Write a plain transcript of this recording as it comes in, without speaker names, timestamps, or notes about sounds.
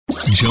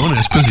Joan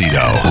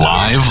Esposito,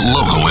 live,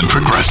 local, and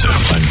progressive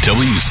on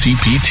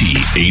WCPT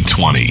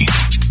 820.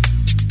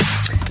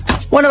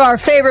 One of our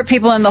favorite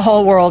people in the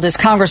whole world is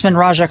Congressman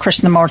Raja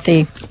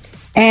Krishnamoorthi.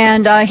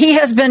 And he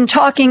has been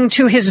talking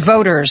to his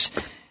voters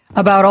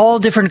about all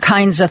different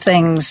kinds of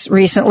things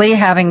recently,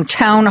 having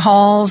town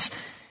halls,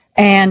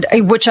 and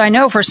which I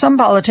know for some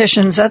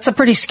politicians, that's a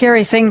pretty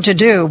scary thing to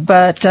do.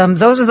 But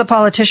those are the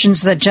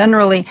politicians that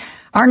generally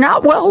are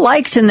not well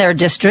liked in their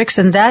districts,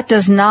 and that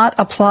does not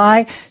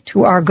apply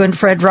to our good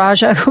friend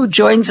Raja, who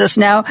joins us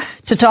now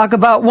to talk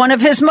about one of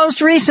his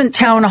most recent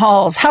town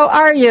halls. How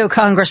are you,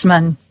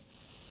 Congressman?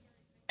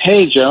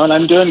 Hey, Joan,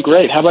 I'm doing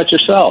great. How about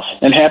yourself?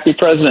 And happy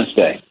President's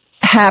Day.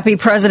 Happy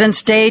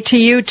President's Day to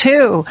you,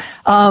 too.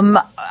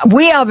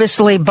 We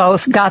obviously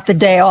both got the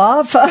day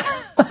off.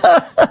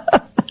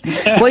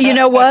 Well, you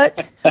know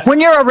what? When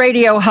you're a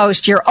radio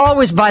host, you're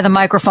always by the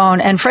microphone.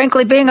 And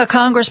frankly, being a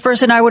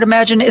congressperson, I would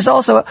imagine, is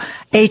also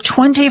a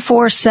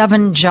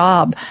 24/7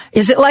 job.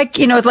 Is it like,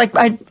 it's like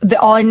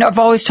I've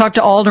always talked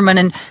to aldermen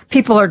and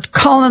people are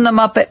calling them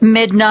up at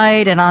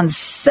midnight and on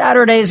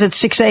Saturdays at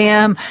 6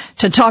 a.m.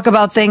 to talk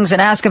about things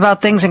and ask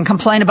about things and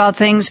complain about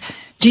things.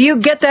 Do you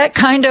get that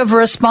kind of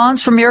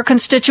response from your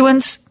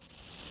constituents?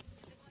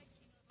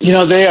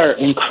 They are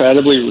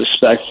incredibly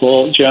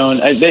respectful, Joan.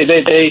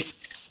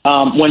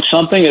 When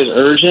something is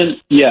urgent,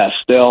 yes,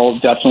 they'll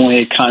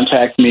definitely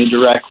contact me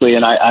directly,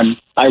 and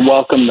I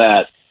welcome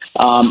that.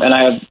 And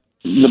I have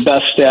the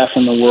best staff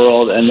in the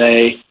world, and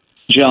they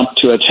jump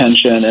to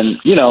attention.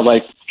 And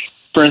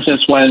for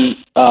instance, when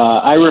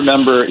I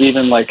remember,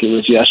 even like it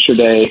was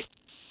yesterday,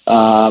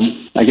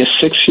 I guess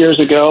 6 years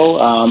ago,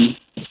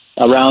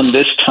 around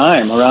this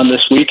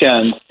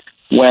weekend,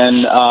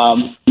 when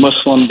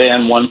Muslim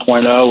Ban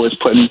 1.0 was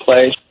put in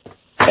place.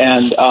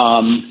 And,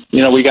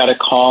 we got a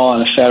call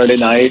on a Saturday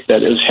night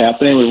that it was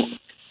happening.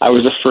 I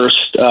was the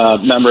first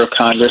member of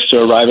Congress to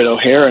arrive at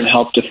O'Hare and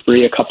help to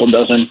free a couple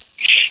dozen,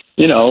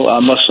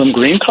 Muslim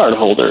green card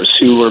holders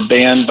who were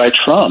banned by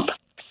Trump.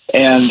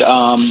 And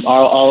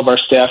all of our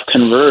staff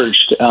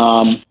converged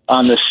on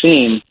the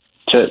scene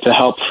to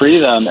help free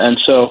them. And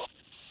so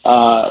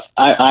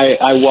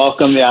I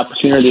welcome the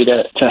opportunity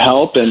to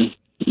help. And,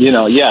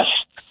 yes,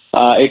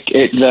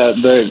 the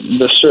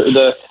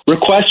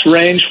requests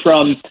range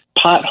from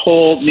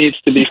pothole needs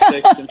to be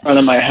fixed in front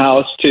of my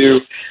house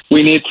to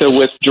we need to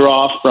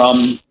withdraw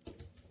from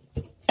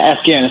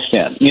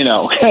Afghanistan.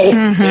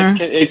 Mm-hmm.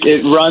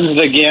 it runs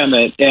the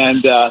gamut,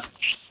 and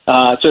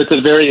so it's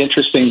a very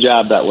interesting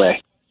job that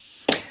way.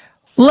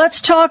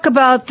 Let's talk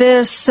about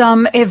this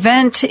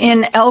event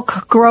in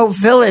Elk Grove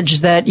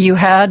Village that you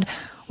had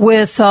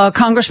with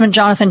Congressman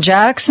Jonathan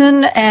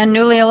Jackson and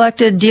newly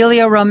elected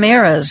Delia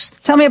Ramirez.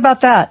 Tell me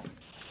about that.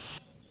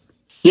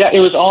 Yeah, it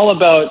was all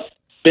about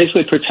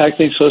basically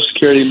protecting Social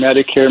Security,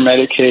 Medicare,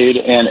 Medicaid,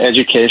 and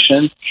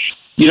education.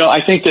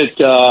 I think that,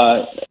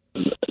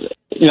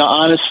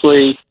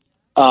 honestly,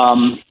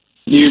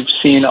 you've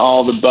seen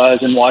all the buzz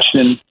in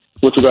Washington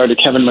with regard to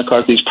Kevin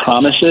McCarthy's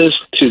promises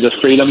to the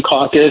Freedom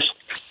Caucus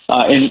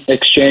in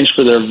exchange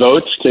for their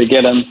votes to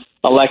get him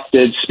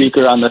elected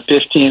Speaker on the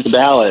 15th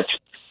ballot.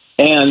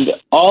 And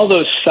all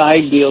those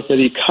side deals that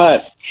he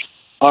cut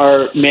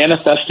are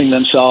manifesting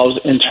themselves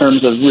in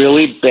terms of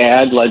really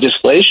bad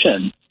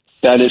legislation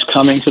that is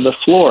coming to the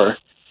floor.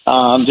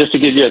 Just to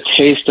give you a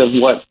taste of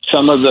what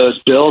some of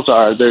those bills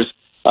are, there's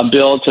a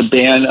bill to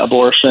ban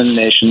abortion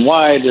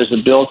nationwide. There's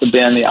a bill to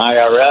ban the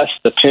IRS,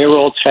 the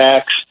payroll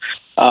tax,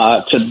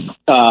 to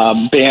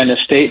ban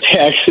estate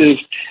taxes,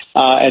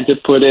 and to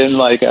put in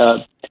like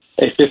a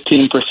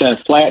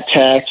 15% flat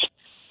tax.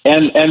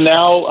 And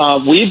now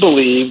we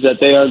believe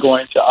that they are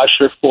going to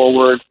usher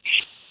forward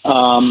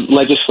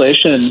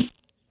legislation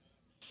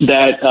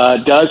that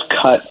does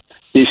cut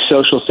these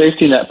social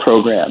safety net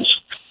programs.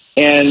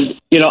 And,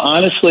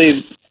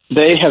 honestly,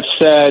 they have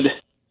said,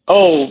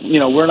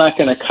 we're not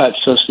going to cut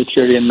Social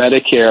Security and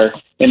Medicare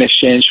in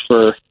exchange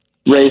for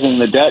raising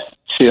the debt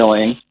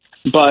ceiling.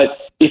 But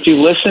if you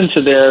listen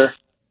to their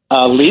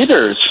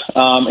leaders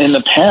in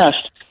the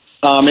past,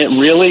 it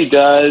really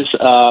does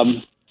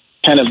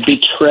kind of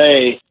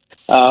betray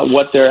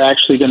what they're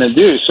actually going to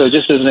do. So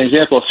just as an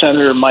example,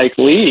 Senator Mike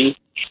Lee,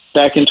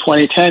 back in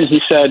 2010, he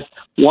said,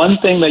 one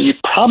thing that you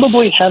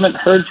probably haven't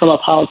heard from a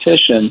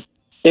politician,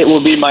 it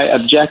will be my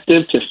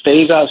objective to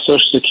phase out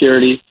Social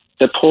Security,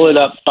 to pull it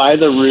up by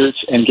the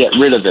roots and get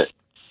rid of it.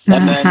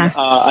 And then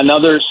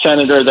another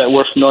senator that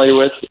we're familiar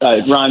with,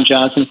 Ron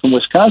Johnson from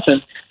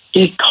Wisconsin,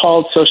 he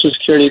called Social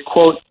Security,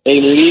 quote, a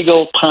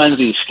legal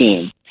Ponzi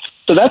scheme.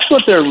 So that's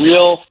what their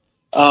real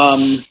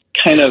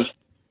kind of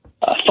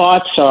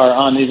thoughts are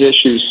on these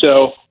issues.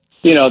 So,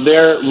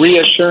 their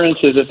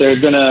reassurances that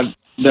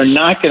they're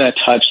not going to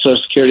touch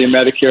Social Security and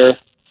Medicare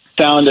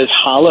sound as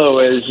hollow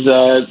as,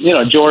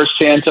 George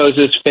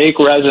Santos's fake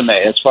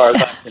resume, as far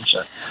as I'm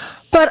concerned.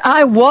 But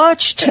I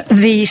watched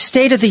the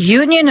State of the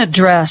Union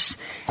address,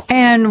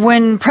 and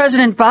when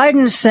President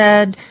Biden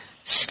said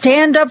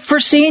stand up for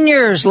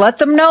seniors. Let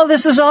them know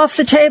this is off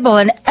the table.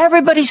 And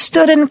everybody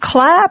stood and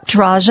clapped,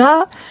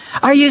 Raja.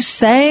 Are you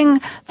saying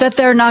that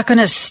they're not going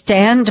to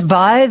stand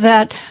by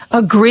that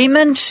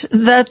agreement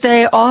that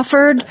they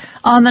offered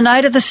on the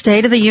night of the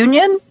State of the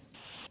Union?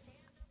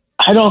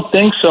 I don't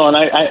think so. And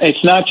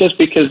it's not just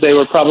because they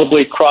were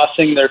probably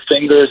crossing their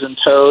fingers and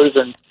toes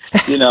and,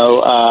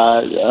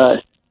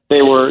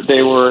 they were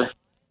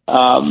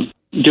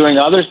doing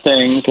other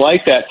things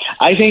like that.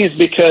 I think it's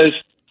because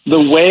the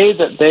way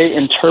that they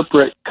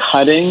interpret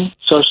cutting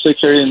Social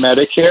Security and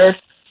Medicare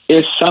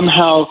is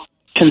somehow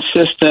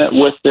consistent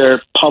with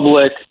their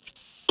public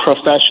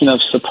profession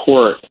of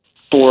support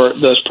for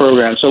those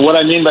programs. So what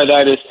I mean by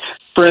that is,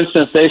 for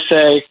instance, they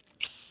say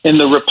in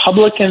the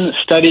Republican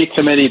Study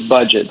Committee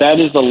budget, that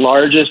is the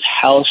largest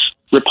House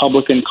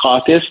Republican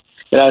caucus.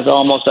 It has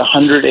almost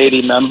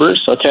 180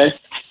 members, okay?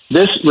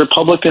 This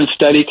Republican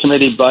Study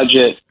Committee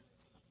budget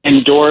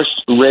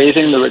endorsed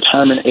raising the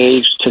retirement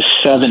age to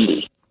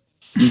 70.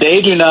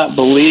 They do not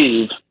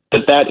believe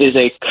that that is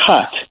a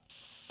cut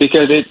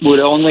because it would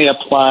only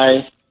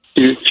apply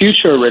to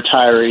future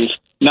retirees,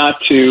 not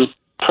to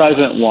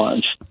present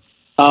ones.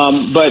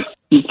 But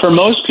for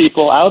most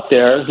people out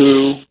there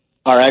who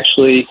are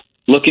actually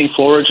looking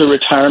forward to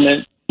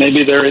retirement,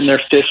 maybe they're in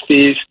their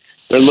 50s,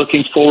 they're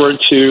looking forward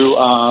to,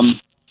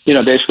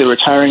 basically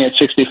retiring at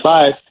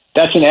 65,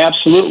 that's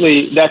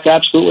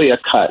absolutely a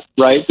cut,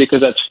 right?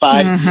 Because that's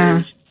 5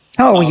 years.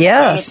 Oh,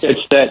 yes.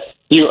 Benefits that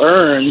you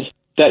earned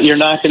that you're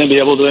not going to be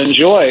able to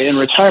enjoy in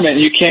retirement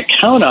and you can't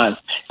count on.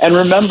 And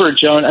remember,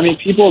 Joan,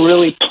 people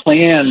really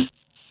plan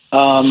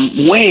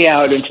way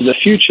out into the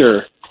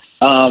future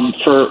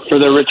for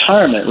their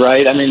retirement,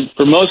 right?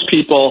 For most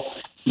people,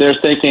 they're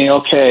thinking,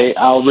 okay,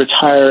 I'll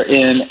retire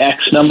in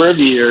X number of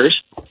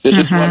years. This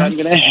is what I'm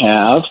going to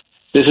have.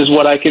 This is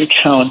what I can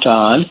count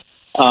on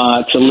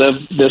to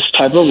live this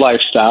type of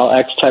lifestyle,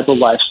 X type of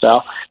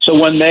lifestyle. So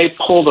when they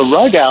pull the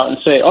rug out and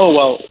say, oh,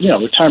 well,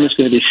 retirement's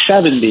going to be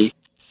 70,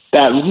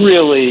 that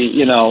really,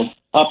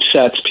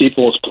 upsets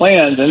people's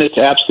plans, and it's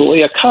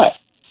absolutely a cut.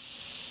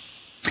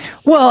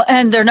 Well,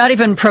 and they're not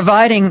even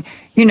providing,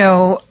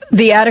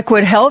 the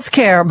adequate health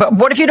care. But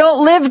what if you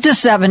don't live to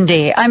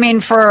 70?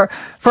 For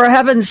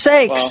heaven's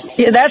sakes,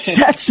 that's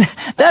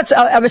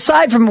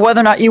aside from whether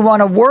or not you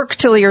want to work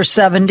till you're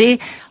 70.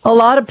 A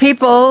lot of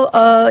people,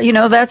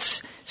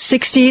 that's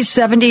 60s,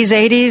 70s,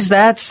 80s.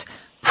 That's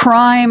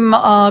prime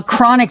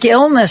chronic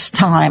illness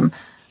time.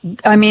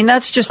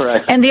 That's just,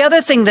 correct. And the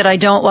other thing that I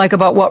don't like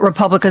about what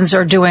Republicans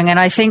are doing, and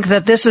I think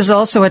that this is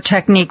also a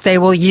technique they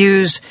will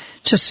use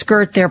to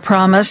skirt their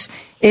promise,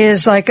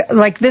 is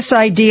like this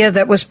idea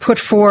that was put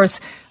forth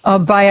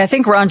by, I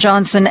think, Ron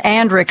Johnson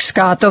and Rick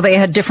Scott, though they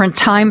had different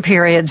time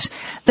periods,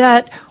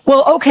 that,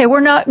 well, okay, we're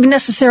not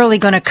necessarily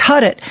going to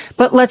cut it,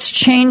 but let's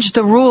change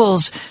the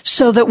rules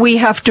so that we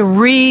have to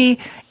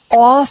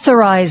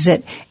reauthorize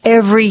it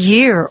every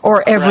year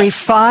or every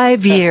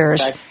 5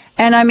 years.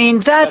 And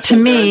that That's to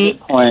me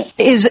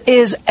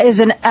is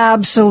an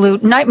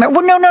absolute nightmare.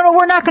 Well, no,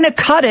 we're not going to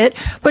cut it.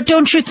 But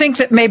don't you think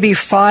that maybe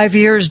 5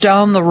 years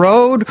down the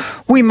road,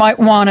 we might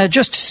want to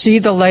just see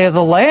the lay of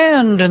the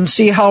land and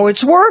see how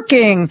it's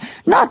working?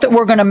 Not that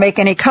we're going to make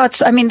any cuts.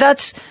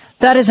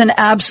 That is an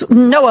absolute,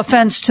 no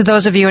offense to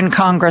those of you in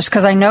Congress,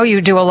 because I know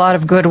you do a lot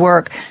of good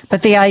work.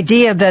 But the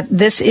idea that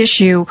this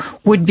issue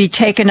would be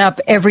taken up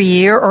every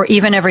year or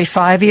even every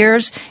 5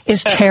 years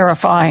is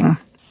terrifying.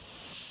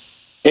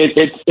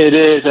 It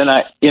is, and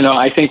I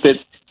think that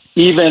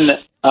even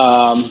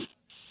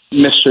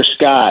Mr.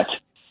 Scott,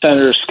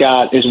 Senator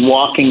Scott, is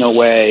walking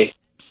away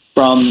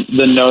from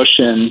the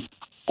notion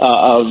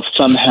of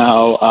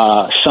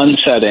somehow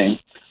sunsetting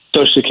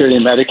Social Security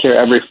and Medicare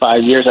every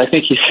 5 years. I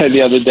think he said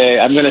the other day,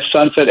 I'm going to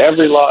sunset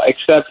every law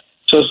except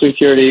Social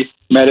Security,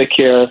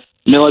 Medicare,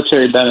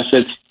 military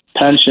benefits,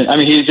 pension.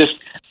 He just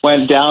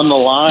went down the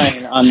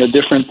line on the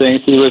different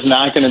things he was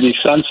not going to be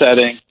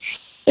sunsetting,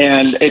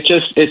 and it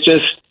just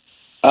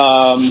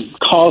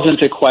calls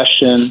into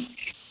question,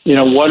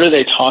 what are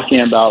they talking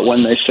about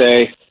when they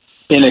say,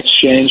 in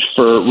exchange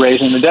for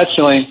raising the debt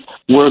ceiling,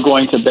 we're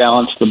going to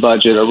balance the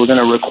budget or we're going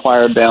to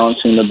require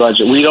balancing the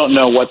budget. We don't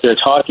know what they're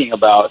talking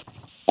about.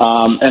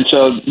 And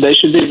so they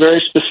should be very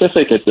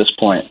specific at this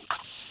point.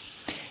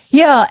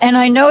 Yeah, and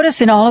I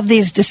notice in all of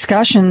these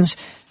discussions,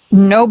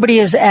 nobody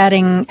is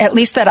adding, at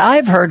least that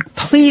I've heard,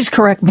 please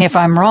correct me if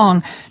I'm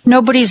wrong,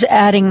 nobody's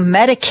adding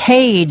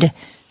Medicaid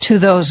to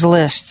those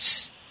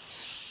lists.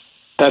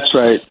 That's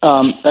right.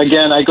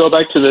 Again, I go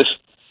back to this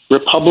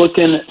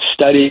Republican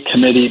Study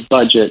Committee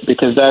budget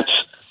because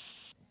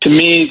to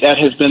me, that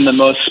has been the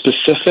most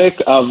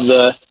specific of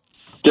the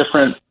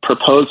different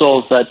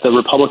proposals that the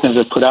Republicans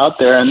have put out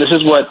there. And this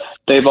is what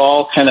they've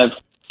all kind of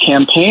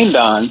campaigned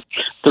on.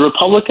 The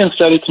Republican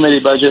Study Committee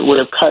budget would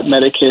have cut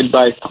Medicaid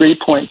by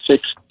 $3.6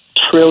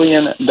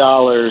 trillion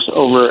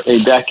over a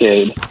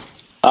decade.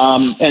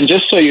 And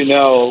just so you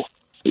know,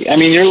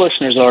 your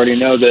listeners already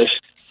know this,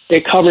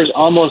 it covers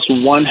almost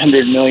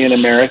 100 million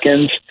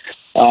Americans,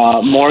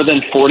 more than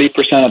 40%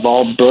 of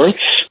all births.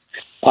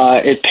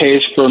 It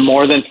pays for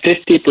more than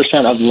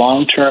 50% of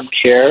long-term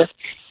care,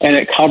 and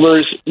it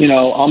covers,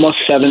 almost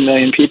 7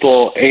 million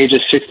people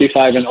ages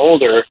 65 and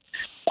older,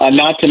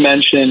 not to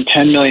mention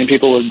 10 million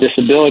people with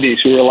disabilities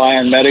who rely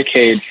on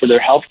Medicaid for their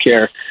health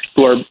care,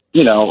 who are,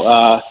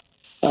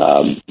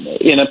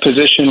 in a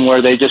position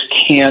where they just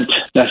can't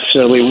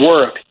necessarily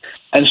work.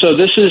 And so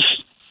this is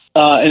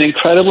an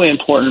incredibly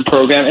important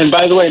program. And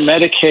by the way,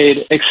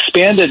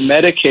 expanded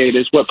Medicaid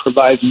is what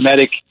provides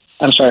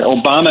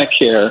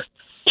Obamacare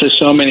to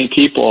so many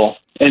people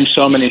in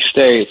so many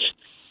states.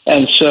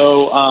 And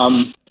so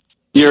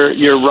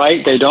you're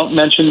right. They don't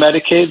mention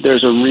Medicaid.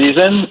 There's a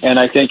reason, and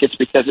I think it's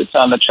because it's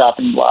on the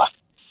chopping block.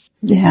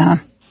 Yeah.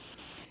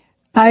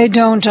 I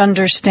don't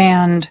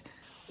understand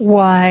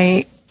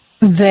why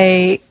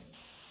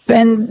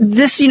and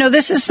this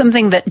is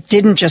something that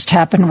didn't just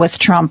happen with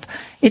Trump.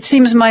 It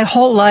seems my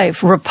whole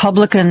life,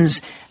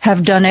 Republicans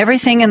have done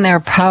everything in their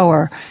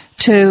power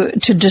to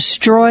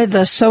destroy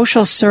the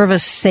social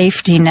service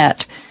safety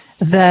net.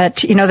 That,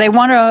 they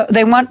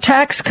want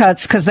tax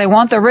cuts because they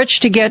want the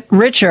rich to get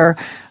richer,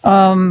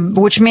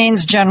 which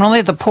means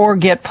generally the poor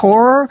get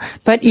poorer.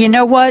 But you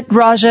know what,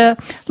 Raja?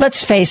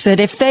 Let's face it.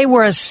 If they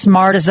were as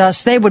smart as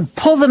us, they would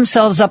pull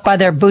themselves up by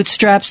their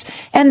bootstraps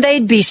and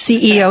they'd be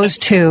CEOs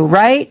too,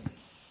 right?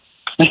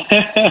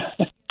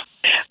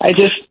 I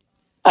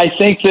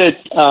think that,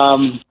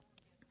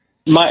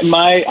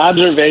 my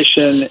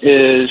observation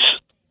is,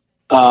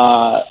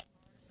 a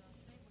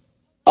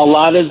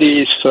lot of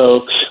these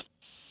folks,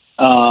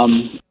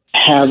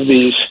 have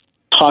these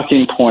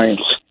talking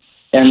points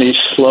and these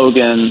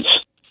slogans,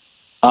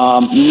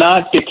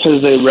 not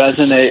because they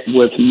resonate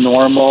with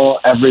normal,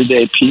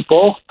 everyday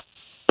people,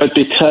 but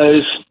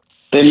because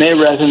they may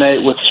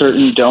resonate with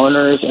certain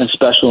donors and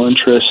special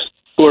interests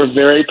who are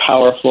very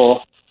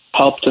powerful,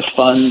 help to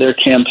fund their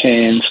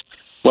campaigns,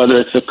 whether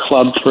it's a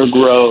Club for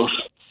Growth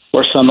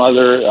or some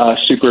other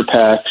super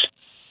PACs.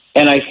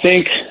 And I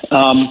think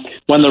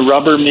when the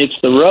rubber meets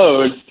the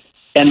road,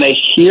 and they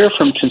hear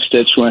from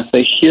constituents,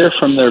 they hear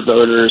from their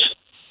voters,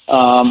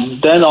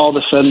 then all of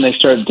a sudden they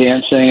start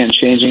dancing and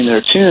changing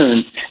their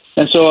tune.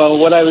 And so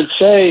what I would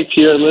say to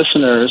your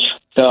listeners,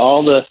 to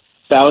all the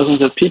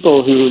thousands of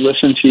people who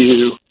listen to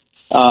you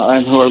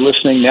and who are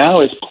listening now,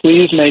 is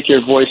please make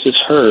your voices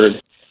heard.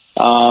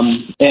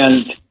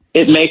 And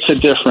it makes a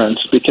difference,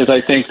 because I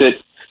think that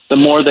the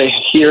more they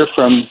hear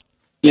from,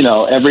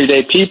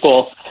 everyday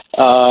people,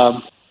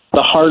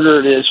 the harder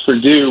it is to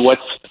do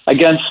what's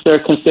against their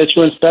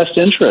constituents' best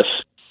interests.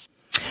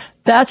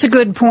 That's a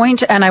good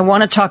point, and I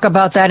want to talk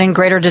about that in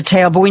greater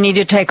detail, but we need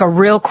to take a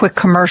real quick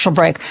commercial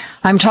break.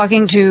 I'm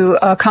talking to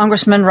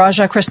Congressman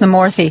Raja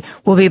Krishnamoorthi.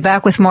 We'll be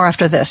back with more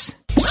after this.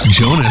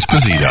 Joan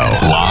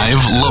Esposito,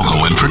 live,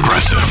 local, and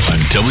progressive on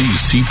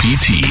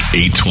WCPT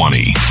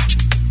 820.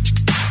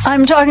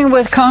 I'm talking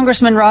with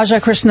Congressman Raja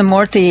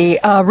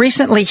Krishnamoorthi.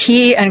 Recently,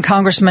 he and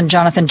Congressman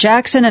Jonathan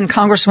Jackson and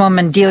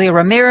Congresswoman Delia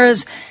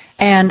Ramirez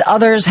and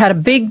others had a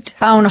big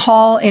town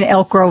hall in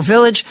Elk Grove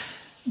Village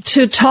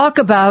to talk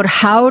about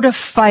how to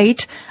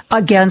fight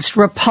against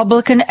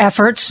Republican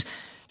efforts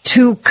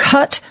to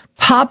cut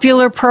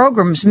popular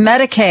programs,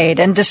 Medicaid,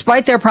 and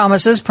despite their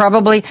promises,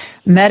 probably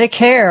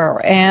Medicare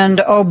and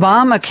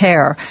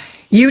Obamacare.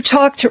 You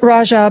talked,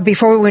 Raja,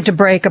 before we went to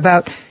break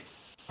about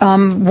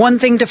one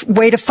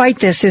way to fight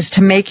this is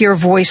to make your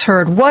voice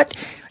heard. What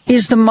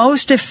is the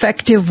most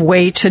effective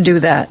way to do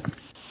that?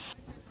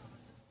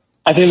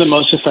 I think the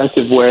most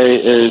effective way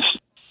is,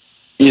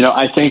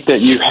 I think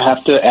that you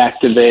have to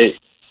activate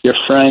your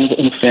friends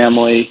and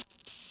family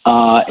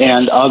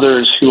and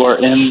others who are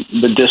in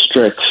the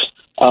districts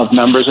of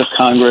members of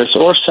Congress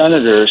or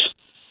senators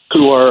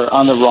who are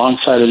on the wrong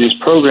side of these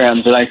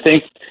programs. And I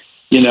think,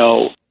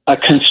 a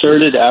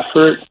concerted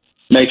effort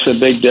makes a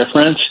big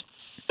difference.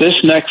 This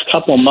next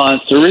couple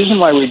months, the reason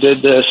why we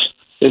did this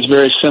is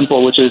very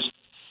simple, which is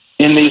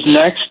in these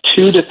next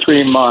 2 to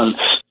 3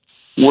 months,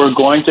 we're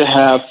going to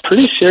have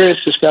pretty serious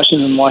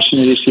discussions in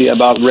Washington, D.C.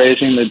 about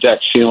raising the debt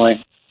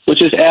ceiling,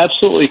 which is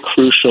absolutely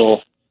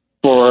crucial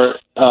for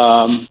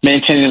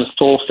maintaining the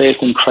full faith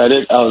and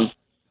credit of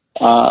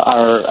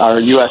our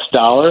U.S.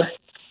 dollar,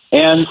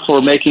 and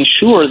for making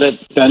sure that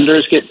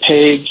vendors get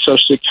paid,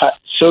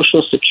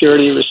 Social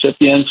Security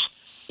recipients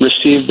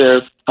receive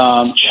their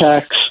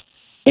checks,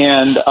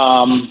 and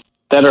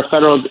that our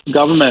federal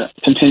government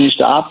continues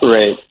to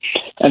operate.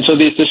 And so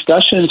these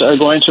discussions are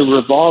going to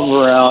revolve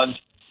around,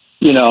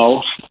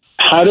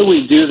 how do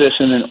we do this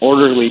in an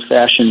orderly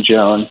fashion,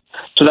 Joan,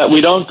 so that we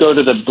don't go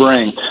to the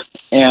brink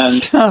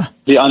and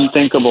the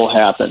unthinkable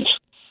happens.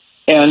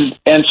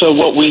 And so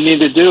what we need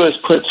to do is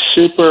put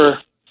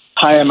super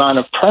high amount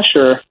of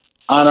pressure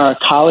on our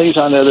colleagues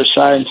on the other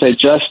side and say,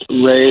 just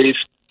raise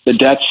the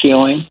debt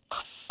ceiling.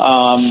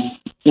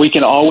 We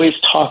can always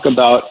talk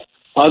about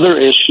other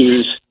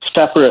issues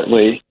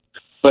separately,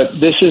 but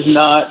this is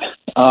not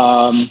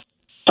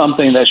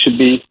something that should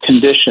be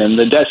conditioned.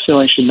 The debt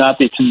ceiling should not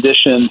be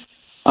conditioned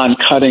on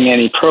cutting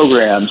any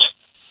programs.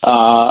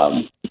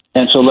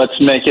 And so let's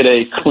make it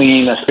a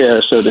clean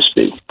affair, so to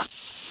speak.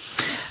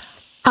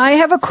 I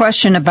have a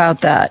question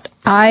about that.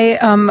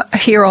 I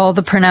hear all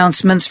the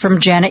pronouncements from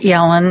Janet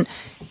Yellen,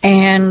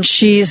 and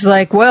she's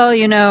like,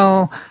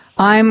 well,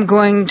 I'm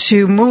going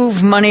to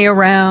move money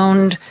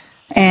around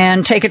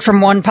and take it from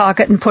one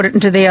pocket and put it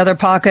into the other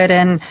pocket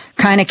and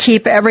kind of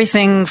keep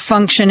everything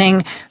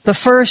functioning. The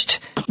first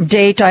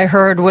date I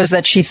heard was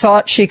that she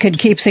thought she could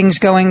keep things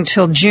going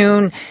till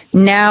June.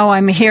 Now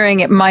I'm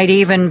hearing it might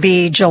even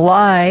be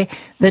July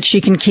that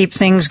she can keep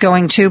things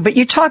going too. But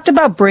you talked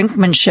about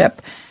brinkmanship.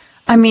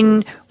 I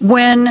mean,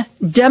 when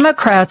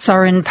Democrats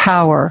are in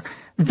power,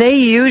 they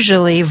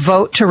usually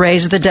vote to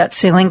raise the debt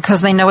ceiling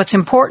because they know it's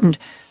important.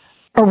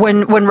 Or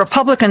when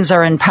Republicans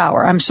are in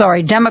power,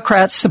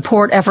 Democrats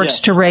support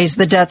efforts to raise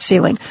the debt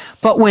ceiling.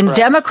 But when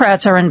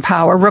Democrats are in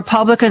power,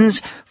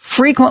 Republicans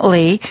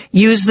frequently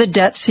use the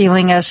debt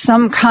ceiling as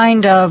some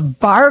kind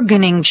of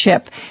bargaining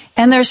chip.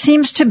 And there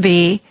seems to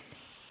be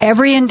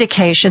every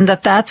indication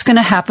that that's going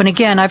to happen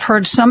again. I've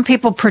heard some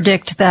people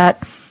predict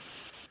that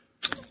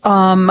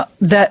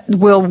that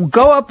will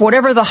go up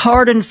whatever the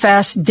hard and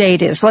fast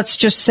date is. Let's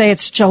just say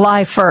it's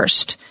July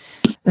 1st.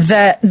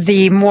 That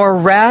the more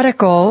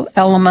radical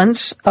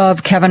elements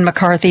of Kevin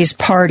McCarthy's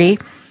party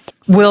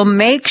will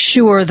make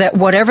sure that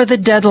whatever the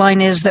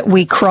deadline is that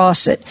we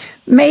cross it,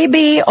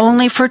 maybe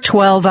only for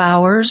 12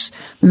 hours,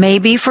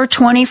 maybe for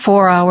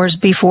 24 hours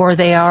before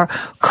they are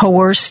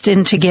coerced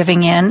into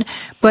giving in,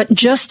 but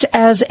just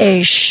as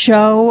a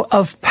show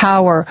of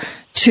power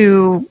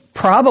to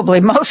probably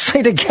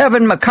mostly to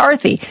Kevin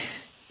McCarthy.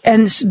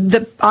 And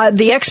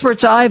the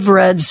experts I've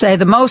read say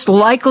the most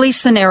likely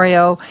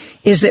scenario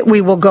is that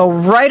we will go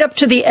right up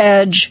to the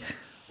edge,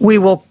 we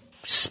will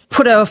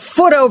put a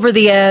foot over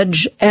the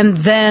edge, and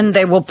then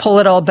they will pull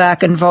it all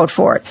back and vote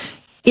for it.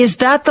 Is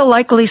that the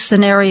likely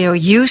scenario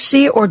you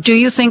see, or do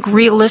you think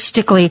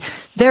realistically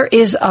there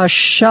is a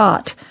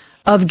shot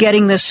of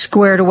getting this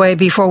squared away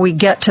before we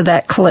get to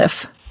that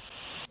cliff?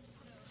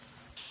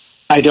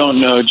 I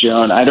don't know,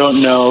 Joan. I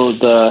don't know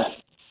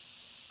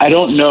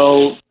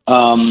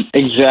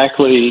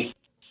exactly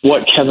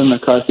what Kevin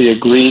McCarthy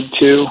agreed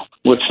to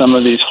with some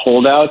of these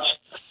holdouts,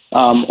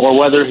 or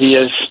whether he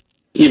has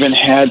even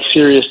had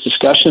serious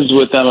discussions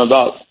with them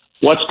about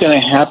what's going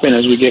to happen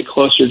as we get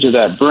closer to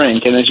that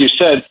brink. And as you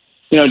said,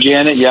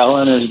 Janet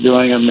Yellen is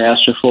doing a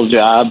masterful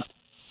job.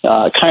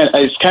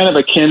 It's kind of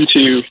akin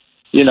to,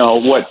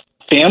 what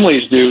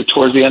families do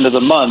towards the end of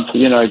the month,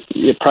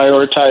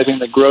 prioritizing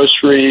the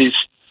groceries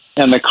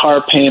and the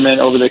car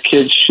payment over the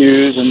kids'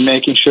 shoes and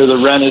making sure the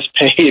rent is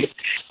paid.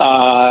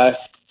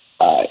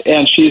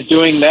 And she's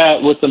doing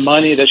that with the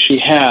money that she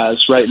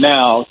has right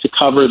now to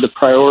cover the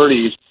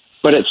priorities.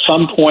 But at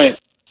some point,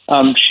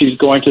 she's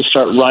going to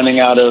start running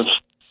out of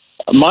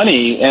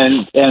money,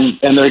 and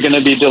there are going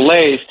to be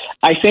delays.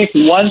 I think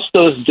once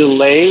those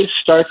delays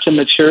start to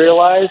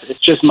materialize,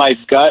 it's just my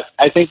gut.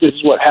 I think this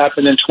is what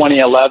happened in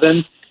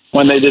 2011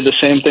 when they did the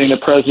same thing to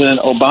President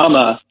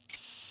Obama.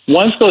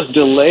 Once those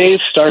delays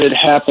started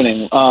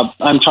happening,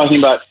 I'm talking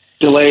about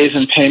delays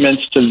in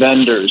payments to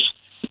vendors,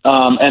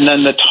 and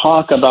then the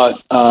talk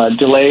about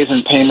delays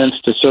in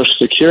payments to Social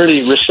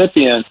Security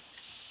recipients,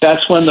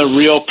 that's when the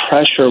real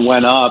pressure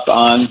went up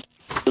on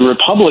the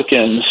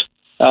Republicans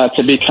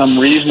to become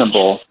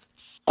reasonable.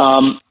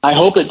 I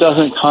hope it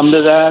doesn't come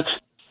to that,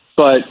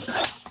 but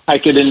I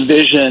could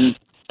envision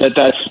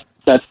that's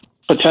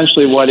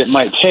potentially what it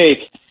might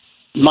take.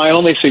 My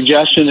only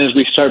suggestion is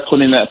we start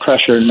putting that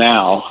pressure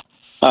now,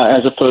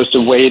 as opposed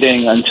to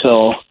waiting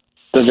until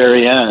the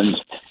very end.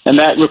 And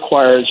that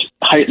requires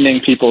heightening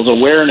people's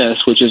awareness,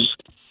 which is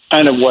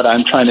kind of what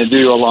I'm trying to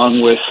do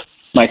along with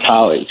my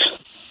colleagues.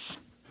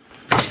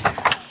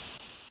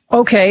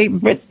 Okay,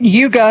 but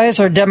you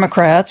guys are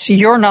Democrats.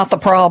 You're not the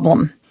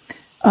problem.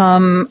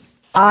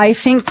 I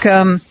think,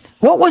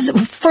 what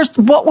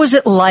was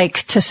it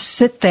like to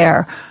sit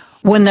there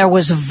when there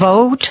was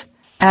vote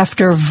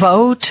after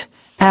vote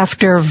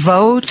after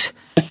vote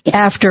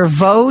after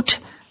vote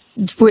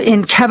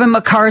in Kevin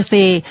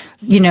McCarthy,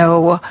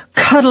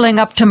 cuddling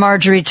up to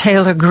Marjorie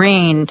Taylor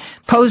Greene,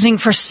 posing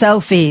for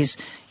selfies,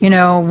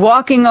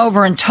 walking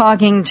over and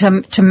talking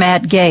to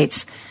Matt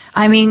Gaetz?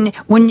 I mean,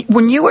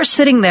 when you were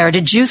sitting there,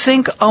 did you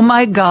think, oh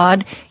my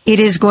God, it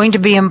is going to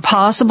be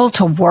impossible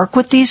to work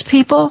with these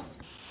people?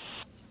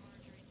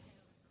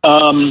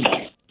 I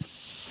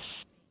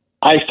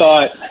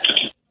thought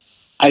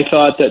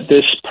that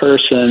this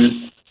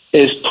person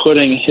is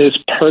putting his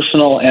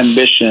personal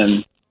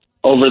ambition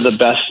over the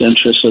best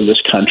interests of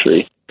this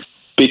country,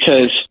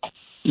 because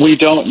we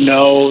don't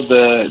know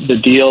the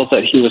deals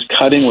that he was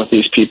cutting with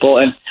these people.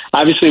 And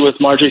obviously with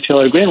Marjorie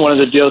Taylor Greene, one of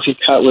the deals he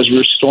cut was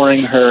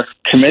restoring her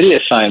committee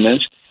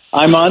assignments.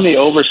 I'm on the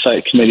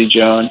oversight committee,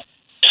 Joan.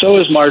 So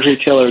is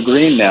Marjorie Taylor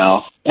Greene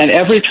now. And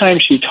every time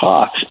she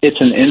talks, it's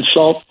an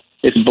insult,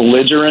 it's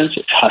belligerence,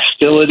 it's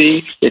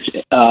hostility. It's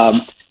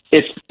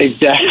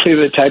exactly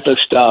the type of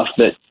stuff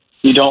that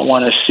you don't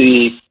want to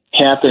see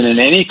happen in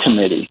any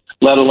committee,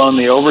 let alone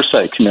the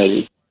oversight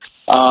committee.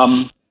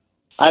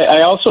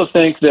 I also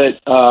think that,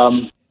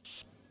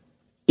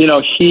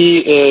 he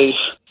is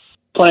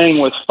playing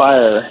with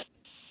fire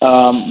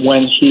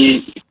when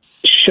he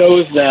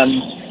shows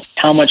them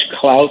how much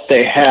clout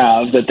they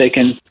have that they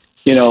can,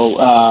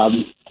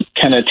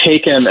 kind of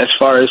take him as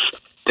far as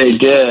they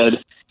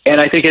did. And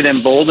I think it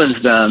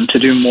emboldens them to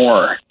do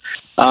more.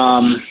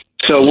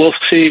 So we'll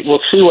see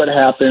what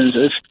happens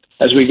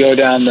as we go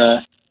down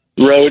the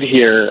road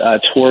here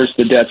towards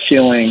the debt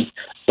ceiling.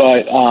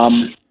 But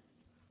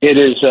it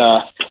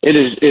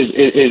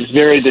is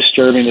very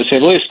disturbing to say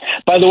the least.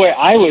 By the way,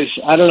 I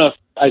don't know if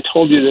I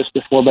told you this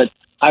before, but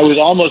I was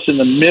almost in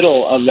the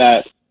middle of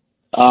that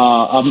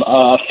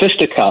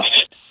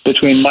fisticuffs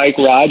between Mike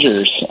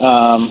Rogers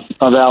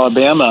of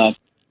Alabama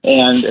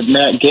and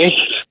Matt Gaetz.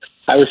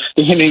 I was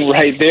standing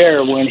right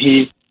there when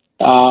he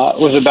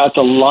was about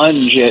to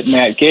lunge at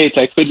Matt Gaetz.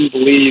 I couldn't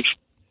believe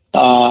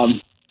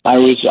I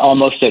was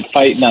almost at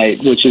fight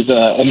night, which is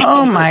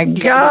oh my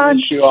God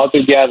issue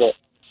altogether.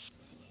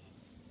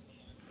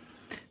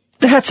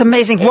 That's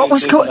amazing. What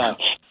was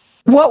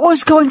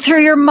going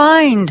through your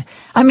mind?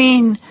 I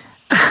mean,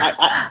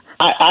 I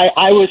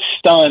was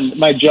stunned.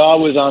 My jaw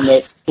was on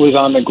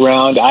the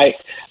ground.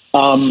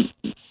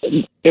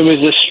 It was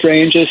the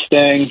strangest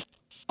thing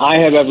I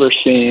have ever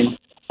seen.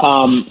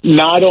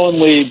 Not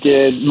only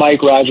did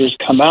Mike Rogers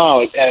come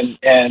out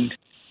and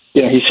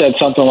he said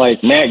something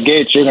like, "Matt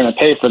Gaetz, you're going to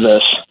pay for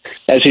this,"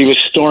 as he was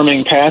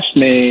storming past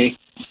me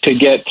to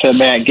get to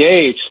Matt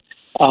Gaetz.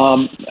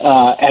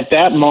 At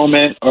that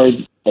moment, or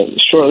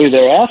shortly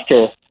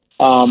thereafter,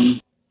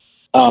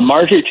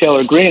 Marjorie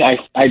Taylor Greene,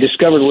 I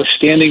discovered, was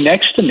standing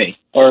next to me,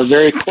 or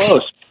very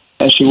close,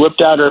 and she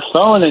whipped out her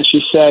phone and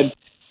she said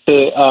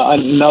to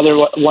another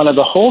one of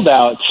the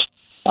holdouts,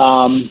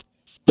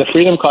 the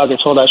Freedom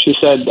Caucus holdout, she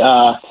said,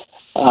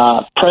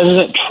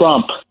 "President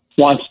Trump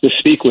wants to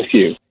speak with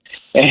you."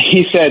 And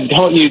he said,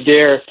 "Don't you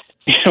dare,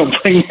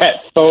 bring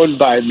that phone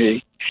by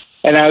me."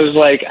 And I was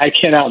like, I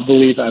cannot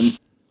believe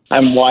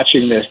I'm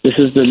watching this. This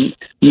is the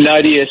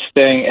nuttiest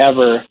thing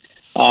ever.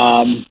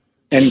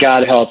 And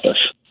God help us.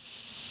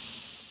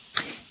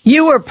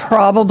 You were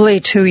probably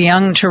too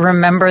young to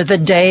remember the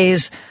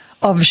days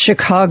of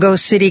Chicago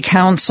City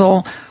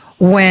Council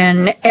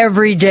when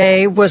every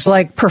day was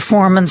like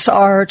performance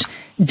art.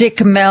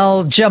 Dick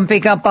Mell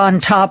jumping up on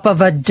top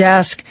of a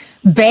desk,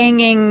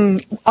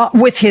 banging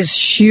with his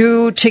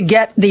shoe to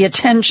get the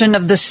attention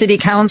of the city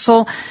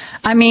council.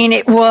 I mean,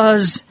 it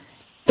was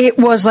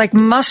like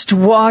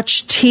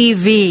must-watch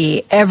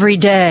TV every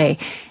day.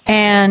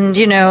 And,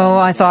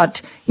 I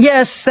thought,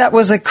 yes, that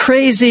was a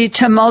crazy,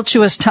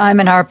 tumultuous time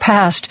in our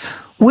past.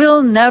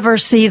 We'll never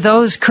see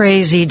those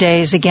crazy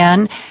days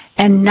again.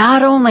 And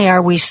not only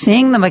are we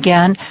seeing them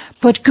again,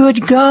 but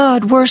good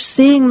God, we're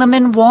seeing them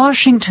in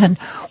Washington.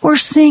 We're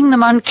seeing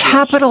them on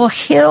Capitol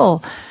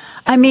Hill.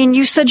 I mean,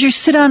 you said you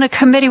sit on a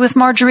committee with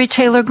Marjorie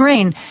Taylor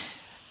Greene.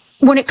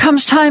 When it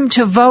comes time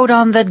to vote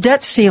on the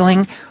debt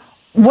ceiling,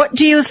 what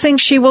do you think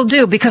she will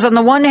do? Because on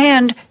the one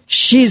hand,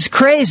 she's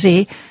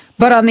crazy,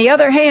 but on the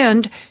other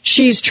hand,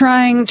 she's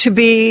trying to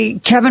be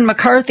Kevin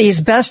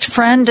McCarthy's best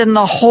friend in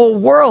the whole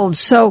world.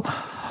 So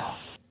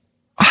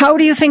how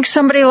do you think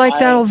somebody like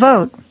that will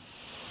vote?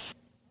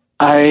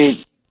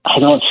 I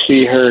don't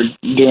see her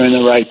doing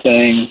the right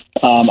thing.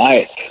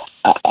 I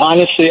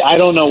honestly, I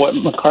don't know what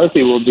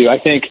McCarthy will do. I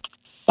think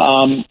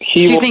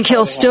he. Do you think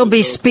he'll still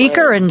be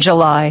Speaker in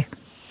July?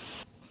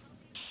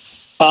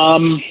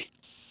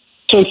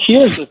 So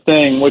here's the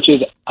thing, which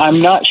is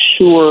I'm not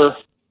sure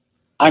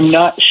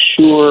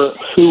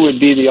who would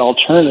be the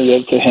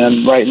alternative to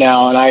him right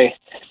now, and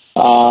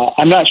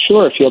I'm not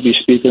sure if he'll be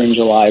Speaker in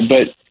July.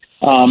 But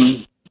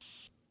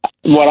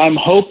what I'm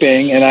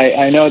hoping, and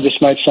I know this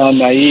might sound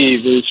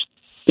naive, is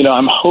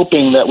I'm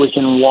hoping that we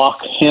can walk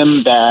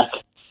him back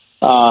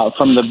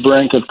from the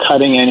brink of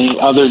cutting any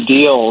other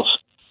deals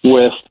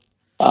with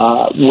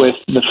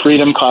the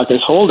Freedom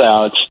Caucus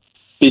holdouts,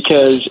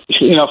 because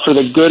for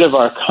the good of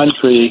our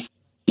country,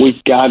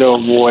 we've got to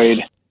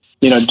avoid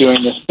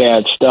doing this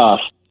bad stuff.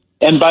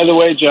 And by the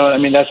way, Joan, I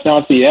mean that's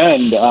not the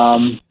end.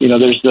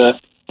 There's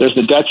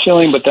the debt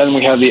ceiling, but then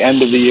we have the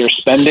end of the year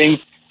spending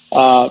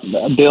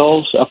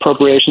bills,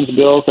 appropriations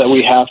bills that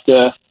we have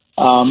to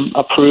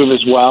approve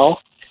as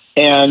well.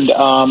 And,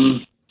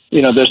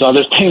 there's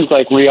other things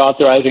like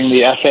reauthorizing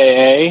the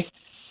FAA,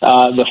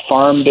 the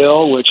Farm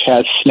Bill, which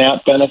has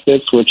SNAP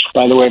benefits, which,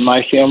 by the way,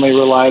 my family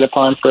relied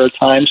upon for a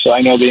time. So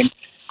I know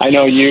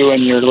you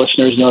and your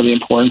listeners know the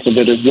importance of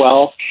it as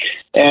well.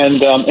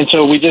 And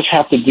so we just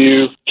have to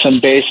do some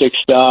basic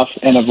stuff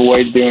and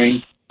avoid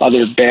doing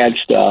other bad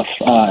stuff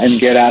and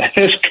get out of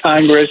this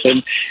Congress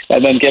and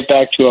then get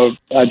back to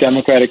a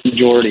Democratic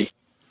majority.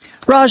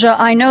 Raja,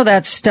 I know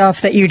that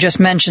stuff that you just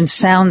mentioned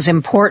sounds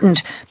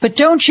important, but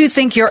don't you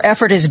think your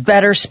effort is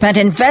better spent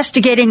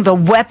investigating the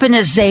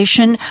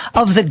weaponization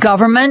of the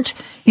government,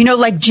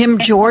 like Jim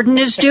Jordan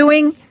is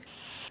doing?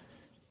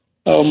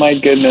 Oh, my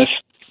goodness.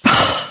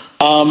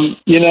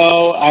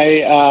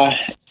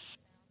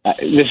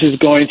 This is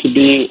going to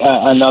be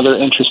another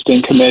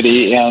interesting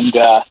committee, and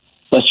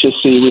let's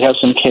just see. We have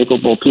some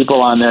capable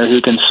people on there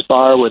who can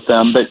spar with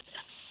them, but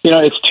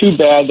it's too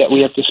bad that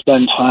we have to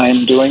spend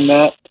time doing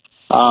that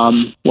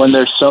when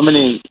there's so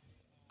many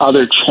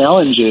other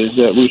challenges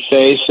that we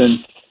face.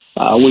 And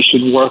we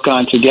should work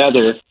on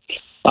together.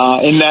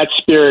 In that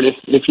spirit,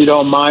 if you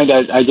don't mind,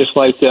 I'd just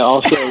like to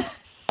also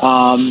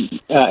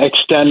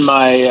extend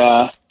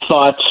my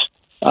thoughts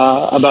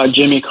about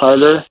Jimmy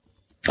Carter.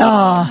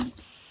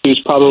 He's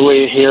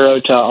probably a hero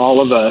to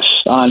all of us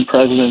on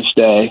President's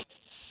Day.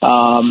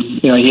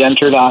 He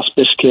entered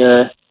hospice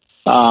care,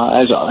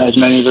 as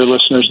many of your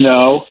listeners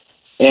know,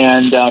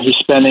 and he's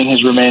spending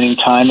his remaining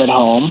time at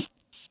home.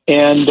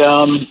 And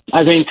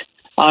I think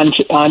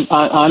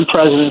on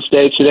President's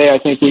Day today, I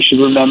think we should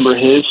remember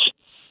his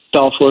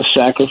selfless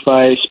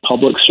sacrifice,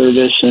 public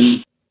service,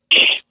 and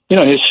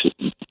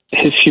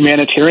his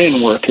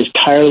humanitarian work, his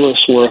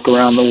tireless work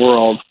around the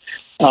world.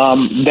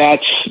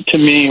 That's, to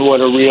me,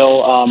 what a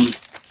real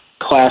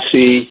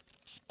classy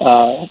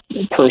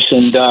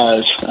person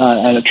does,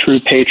 and a true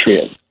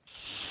patriot.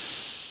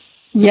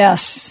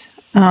 Yes.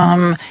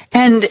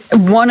 And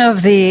one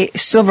of the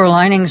silver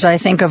linings, I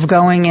think, of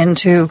going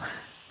into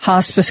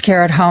hospice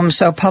care at home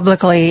so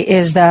publicly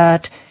is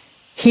that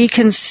he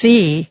can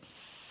see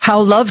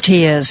how loved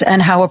he is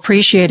and how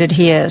appreciated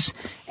he is.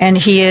 And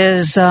he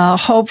is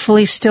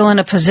hopefully still in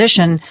a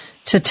position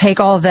to take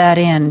all that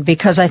in,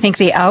 because I think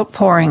the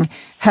outpouring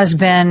has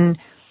been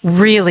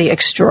really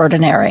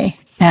extraordinary.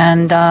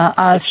 And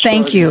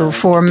thank you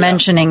for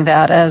mentioning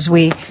that as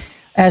we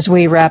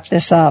wrap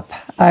this up.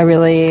 I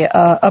really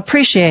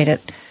appreciate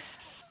it.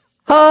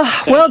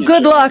 Well,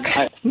 good luck.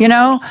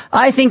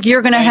 I think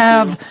you're going to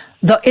have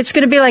it's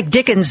going to be like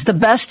Dickens, the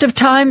best of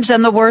times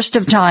and the worst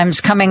of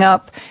times coming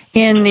up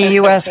in the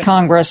U.S.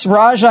 Congress.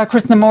 Raja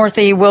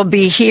Krishnamoorthi will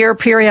be here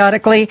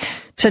periodically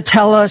to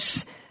tell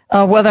us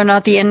whether or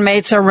not the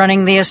inmates are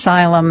running the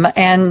asylum.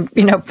 And,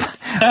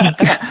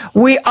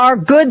 our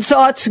good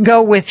thoughts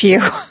go with you.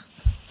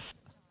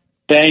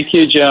 Thank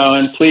you,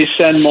 Joan. Please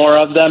send more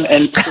of them.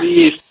 And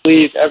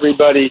please,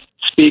 everybody,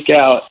 speak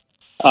out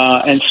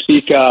and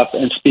speak up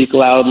and speak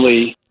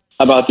loudly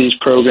about these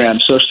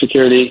programs: Social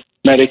Security,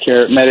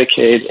 Medicare,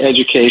 Medicaid,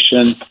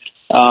 education,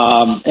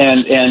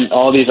 and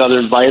all these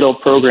other vital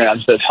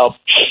programs that help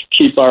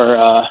keep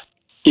our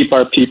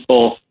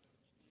people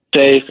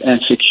safe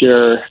and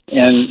secure.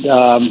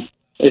 And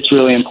it's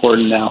really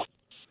important now.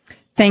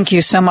 Thank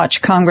you so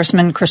much,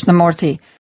 Congressman Krishnamoorthi.